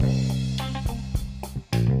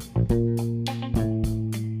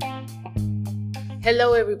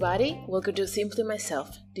Hello everybody, welcome to Simply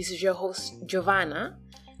Myself. This is your host Giovanna,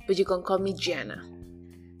 but you can call me Gianna.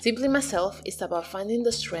 Simply Myself is about finding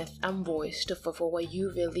the strength and voice to fight for what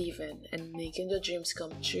you believe in and making your dreams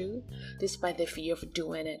come true despite the fear of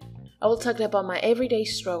doing it. I will talk about my everyday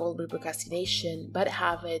struggle with procrastination, bad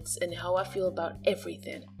habits, and how I feel about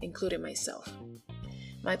everything, including myself.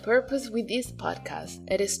 My purpose with this podcast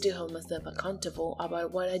is to hold myself accountable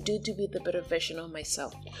about what I do to be the better version of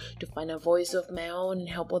myself, to find a voice of my own and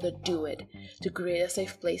help others do it, to create a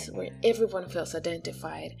safe place where everyone feels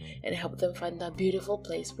identified and help them find that beautiful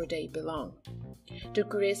place where they belong, to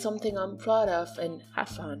create something I'm proud of and have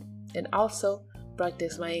fun, and also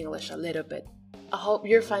practice my English a little bit. I hope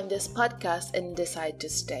you'll find this podcast and decide to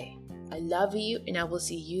stay. I love you and I will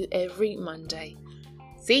see you every Monday.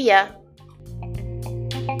 See ya!